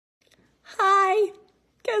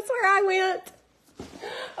Guess where I went?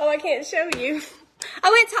 Oh, I can't show you. I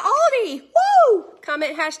went to Aldi. Woo!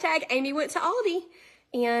 Comment hashtag Amy went to Aldi.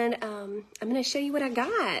 And I'm going to show you what I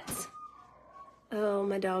got. Oh,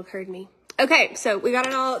 my dog heard me. Okay, so we got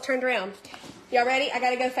it all turned around. Y'all ready? I got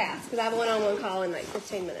to go fast because I have a one-on-one call in like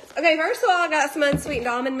 15 minutes. Okay, first of all, I got some unsweetened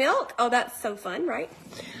almond milk. Oh, that's so fun, right?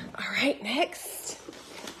 All right, next.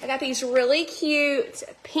 I got these really cute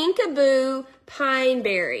Pinkaboo pine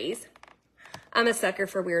berries. I'm a sucker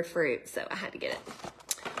for weird fruit, so I had to get it.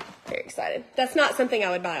 Very excited. That's not something I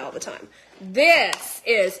would buy all the time. This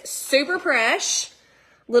is super fresh,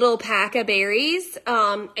 little pack of berries,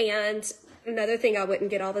 and another thing I wouldn't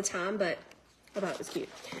get all the time, but I thought it was cute,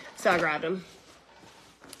 so I grabbed them.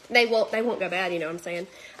 They won't go bad, you know what I'm saying.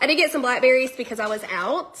 I did get some blackberries because I was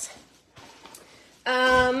out.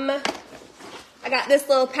 I got this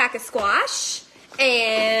little pack of squash,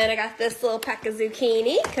 and I got this little pack of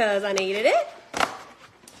zucchini because I needed it.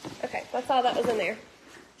 Okay, that's all that was in there.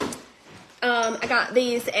 I got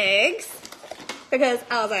these eggs because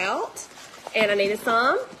I was out and I needed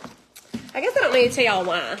some. I guess I don't need to tell y'all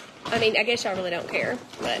why. I mean, I guess y'all really don't care,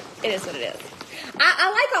 but it is what it is.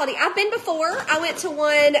 I like Aldi. I've been before. I went to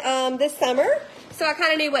one this summer, so I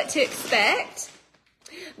kind of knew what to expect.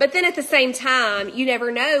 But then at the same time, you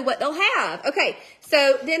never know what they'll have. Okay,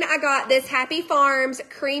 so then I got this Happy Farms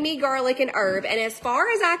creamy garlic and herb, and as far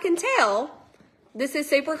as I can tell, this is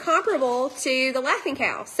super comparable to the Laughing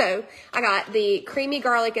Cow. So I got the creamy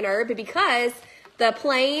garlic and herb because the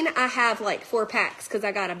plain, I have like 4 packs because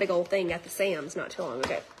I got a big old thing at the Sam's not too long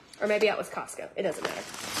ago. Or maybe that was Costco. It doesn't matter.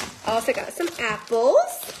 I also got some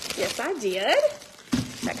apples. Yes, I did.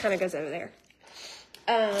 That kind of goes over there.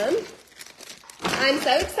 I'm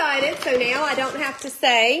so excited. So now I don't have to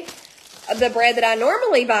say the bread that I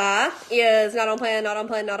normally buy is not on plan, not on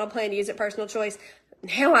plan, not on plan, use it personal choice.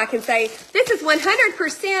 Now I can say, this is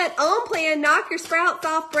 100% on plan, knock your sprouts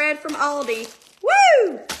off bread from Aldi.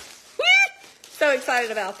 Woo! So excited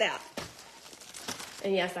about that.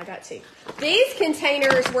 And yes, I got 2. These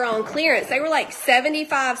containers were on clearance. They were like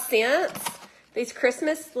 75 cents. These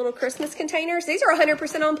little Christmas containers. These are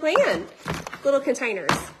 100% on plan. Little containers.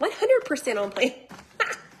 100% on plan.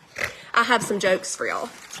 I have some jokes for y'all.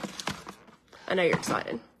 I know you're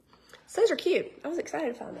excited. So those are cute. I was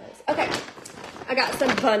excited to find those. Okay. I got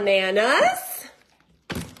some bananas.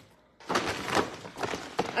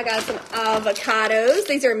 I got some avocados.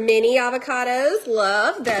 These are mini avocados.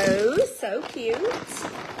 Love those. So cute.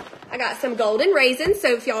 I got some golden raisins.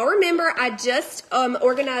 So if y'all remember, I just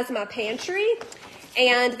organized my pantry.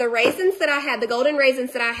 And the raisins that I had, the golden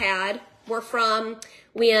raisins that I had, were from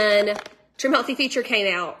when Trim Healthy Future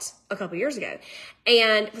came out a couple years ago.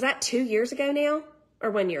 And was that 2 years ago now? Or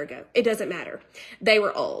 1 year ago? It doesn't matter. They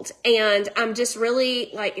were old. And I'm just really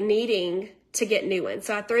like needing to get new ones.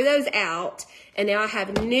 So I threw those out, and now I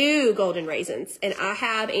have new golden raisins, and I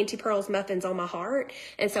have Aunty Pearl's muffins on my heart,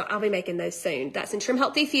 and so I'll be making those soon. That's in Trim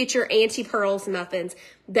Healthy Future, Aunty Pearl's muffins.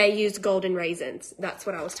 They use golden raisins. That's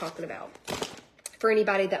what I was talking about. For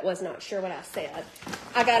anybody that was not sure what I said.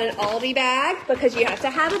 I got an Aldi bag because you have to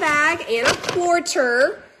have a bag and a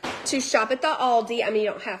quarter to shop at the Aldi. I mean, you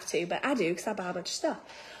don't have to, but I do because I buy a bunch of stuff.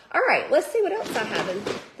 All right, let's see what else I have in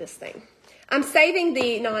this thing. I'm saving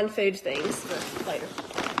the non-food things for later.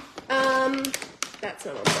 That's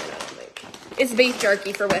not on plan, I don't think. It's beef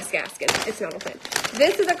jerky for West Gaskin. It's not on plan.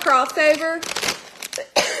 This is a crossover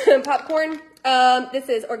popcorn. This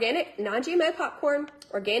is organic, non-GMO popcorn,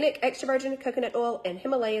 organic, extra virgin coconut oil, and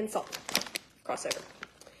Himalayan salt. Crossover.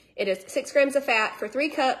 It is 6 grams of fat for 3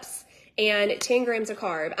 cups and 10 grams of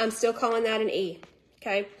carb. I'm still calling that an E.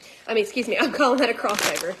 Okay? I mean, excuse me, I'm calling that a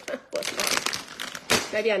crossover.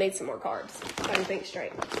 Maybe I need some more carbs so I can think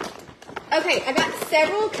straight. Okay, I got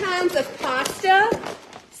several kinds of pasta.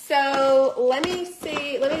 So let me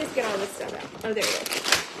see. Let me just get all this stuff out. Oh, there it is.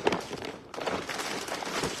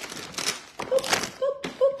 Boop, boop,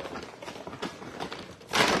 boop.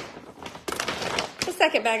 The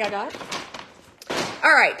second bag I got.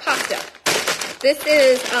 All right, pasta. This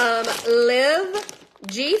is Live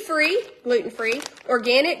G-free, gluten-free,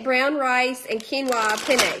 organic brown rice and quinoa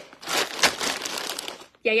penne.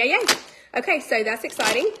 Yay. Okay, so that's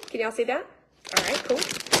exciting. Can y'all see that? All right, cool.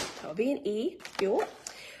 That'll be an E. Cool.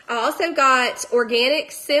 I also got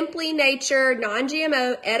organic, Simply Nature,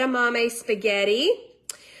 non-GMO edamame spaghetti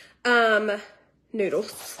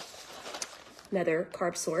noodles. Another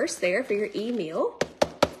carb source there for your E meal.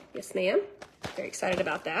 Yes, ma'am. Very excited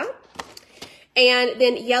about that. And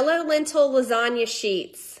then yellow lentil lasagna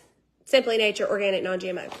sheets. Simply Nature, organic,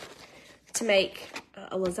 non-GMO. To make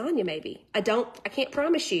a lasagna maybe. I can't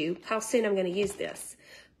promise you how soon I'm going to use this,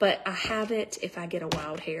 but I have it if I get a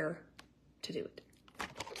wild hair to do it.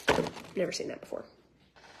 Never seen that before.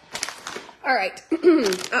 All right.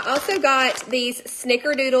 I also got these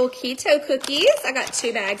Snickerdoodle Keto cookies. I got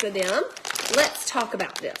 2 bags of them. Let's talk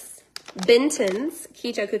about this. Benton's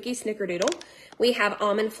Keto Cookie Snickerdoodle. We have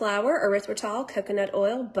almond flour, erythritol, coconut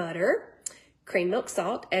oil, butter, cream milk,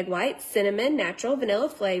 salt, egg whites, cinnamon, natural vanilla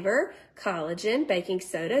flavor, collagen, baking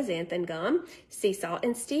soda, xanthan gum, sea salt,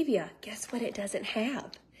 and stevia. Guess what it doesn't have?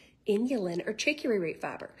 Inulin or chicory root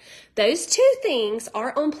fiber. Those 2 things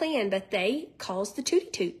are on plan, but they cause the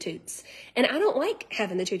tootie toot toots. And I don't like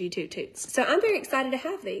having the tootie toot toots. So I'm very excited to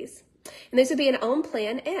have these. And this would be an on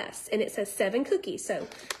plan S, and it says 7 cookies. So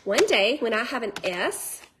one day when I have an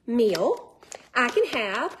S meal, I can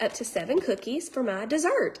have up to 7 cookies for my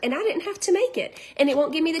dessert, and I didn't have to make it, and it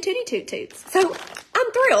won't give me the tootie toot toots. So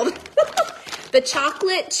I'm thrilled. The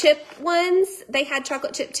chocolate chip ones, they had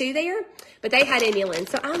chocolate chip too there, but they had inulin,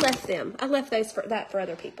 so I left them. I left those for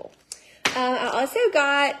other people. I also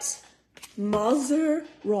got Mazer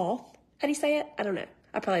Roth. How do you say it? I don't know.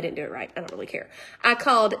 I probably didn't do it right. I don't really care. I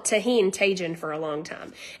called Tahine Tajin for a long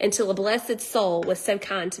time until a blessed soul was so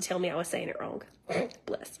kind to tell me I was saying it wrong.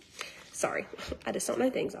 Bless. Sorry, I just don't know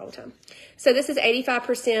things all the time. So this is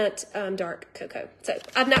 85% dark cocoa. So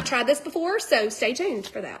I've not tried this before, so stay tuned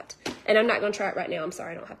for that. And I'm not going to try it right now. I'm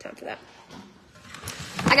sorry, I don't have time for that.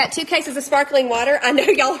 I got 2 cases of sparkling water. I know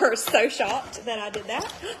y'all are so shocked that I did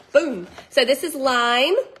that. Boom. So this is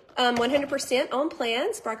lime, 100% on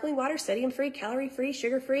plan, sparkling water, sodium-free, calorie-free,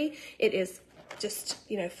 sugar-free. It is just,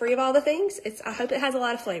 free of all the things. I hope it has a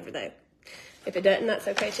lot of flavor, though. If it doesn't, that's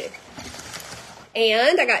okay, too.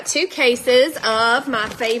 And I got 2 cases of my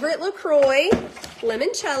favorite LaCroix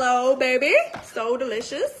limoncello, baby. So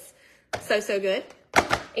delicious. So good.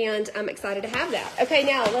 And I'm excited to have that. Okay,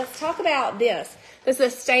 now let's talk about this. This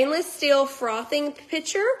is a stainless steel frothing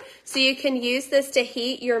pitcher. So you can use this to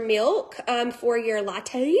heat your milk for your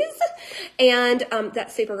lattes. And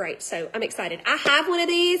that's super great. So I'm excited. I have one of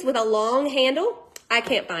these with a long handle. I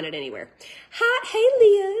can't find it anywhere. Hey,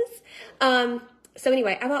 Liz. So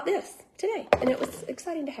anyway, I bought this today, and it was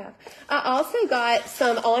exciting to have. I also got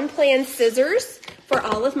some on-plan scissors for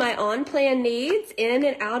all of my on-plan needs in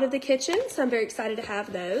and out of the kitchen, so I'm very excited to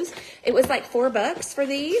have those. It was like $4 for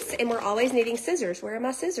these, and we're always needing scissors. Where are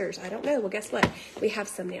my scissors? I don't know. Well, guess what? We have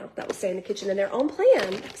some now that will stay in the kitchen, and they're on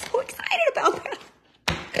plan. I'm so excited about that.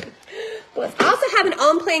 Well, I also have an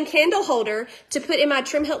on-plan candle holder to put in my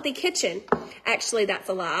Trim Healthy kitchen. Actually, that's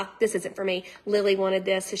a lie. This isn't for me. Lily wanted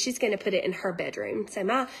this, so she's going to put it in her bedroom. So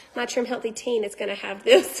my Trim Healthy teen is going to have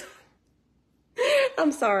this.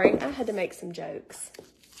 I'm sorry. I had to make some jokes.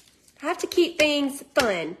 I have to keep things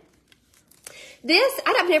fun.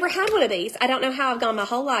 I've never had one of these. I don't know how I've gone my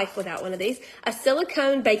whole life without one of these. A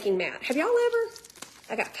silicone baking mat. Have y'all ever?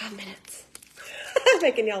 I got 5 minutes. I'm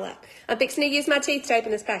making y'all up. I'm fixing to use my teeth to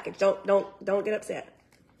open this package. Don't get upset.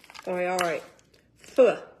 All right.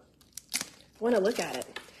 I want to look at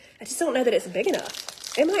it. I just don't know that it's big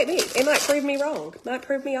enough. It might be. It might prove me wrong. It might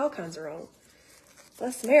prove me all kinds of wrong.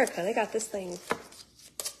 Bless America. They got this thing.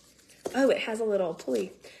 Oh, it has a little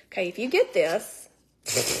pulley. Okay, if you get this,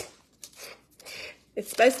 it's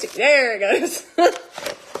supposed to, there it goes.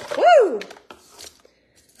 Woo!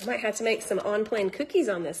 I might have to make some on-plan cookies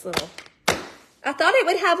on this little. I thought it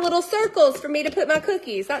would have little circles for me to put my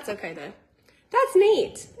cookies. That's okay, though. That's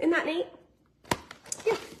neat. Isn't that neat?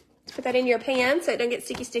 Yeah. Put that in your pan so it don't get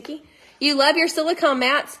sticky. You love your silicone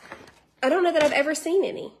mats. I don't know that I've ever seen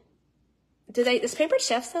any. Does Pampered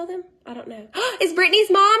Chef sell them? I don't know. Is Brittany's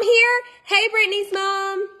mom here? Hey, Brittany's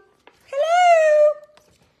mom. Hello.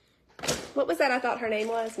 What was that I thought her name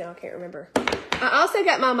was? No, I can't remember. I also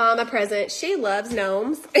got my mom a present. She loves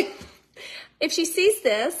gnomes. If she sees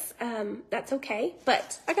this, that's okay.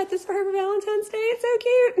 But I got this for her for Valentine's Day. It's so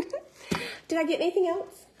cute. Did I get anything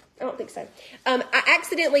else? I don't think so. I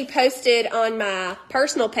accidentally posted on my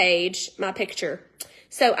personal page my picture.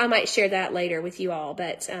 So I might share that later with you all.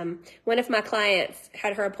 But one of my clients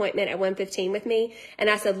had her appointment at 1:15 with me.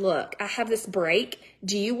 And I said, look, I have this break.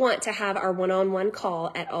 Do you want to have our one-on-one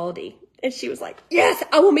call at Aldi? And she was like, yes,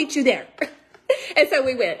 I will meet you there. And so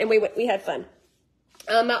we went, and we had fun.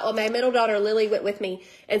 My middle daughter, Lily, went with me.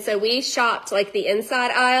 And so we shopped like the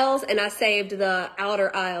inside aisles, and I saved the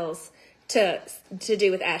outer aisles to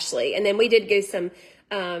do with Ashley. And then we did go some,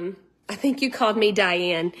 I think you called me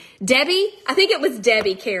Diane. Debbie? I think it was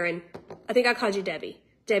Debbie, Karen. I think I called you Debbie.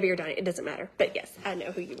 Debbie or Diane, it doesn't matter. But yes, I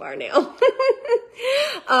know who you are now.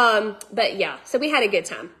 But yeah, so we had a good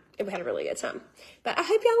time. We had a really good time. But I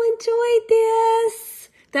hope y'all enjoyed this.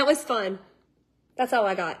 That was fun. That's all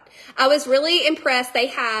I got. I was really impressed. They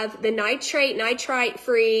have the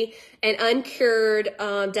nitrite-free, and uncured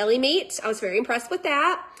deli meat. I was very impressed with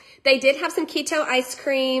that. They did have some keto ice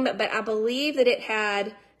cream, but I believe that it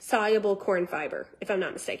had soluble corn fiber, if I'm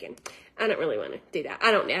not mistaken. I don't really want to do that.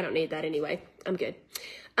 I don't need that anyway. I'm good.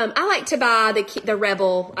 I like to buy the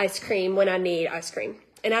Rebel ice cream when I need ice cream,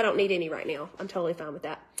 and I don't need any right now. I'm totally fine with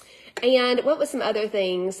that. And what was some other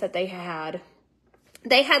things that they had?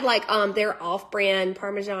 They had like their off-brand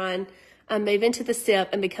Parmesan moving to the sip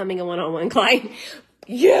and becoming a one-on-one client.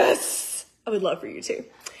 Yes! I would love for you to.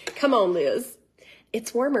 Come on, Liz.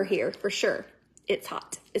 It's warmer here for sure. It's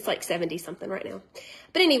hot. It's like 70 something right now.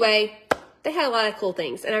 But anyway, they had a lot of cool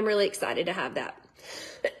things, and I'm really excited to have that.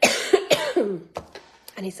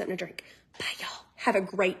 I need something to drink. Bye, y'all. Have a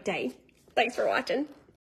great day. Thanks for watching.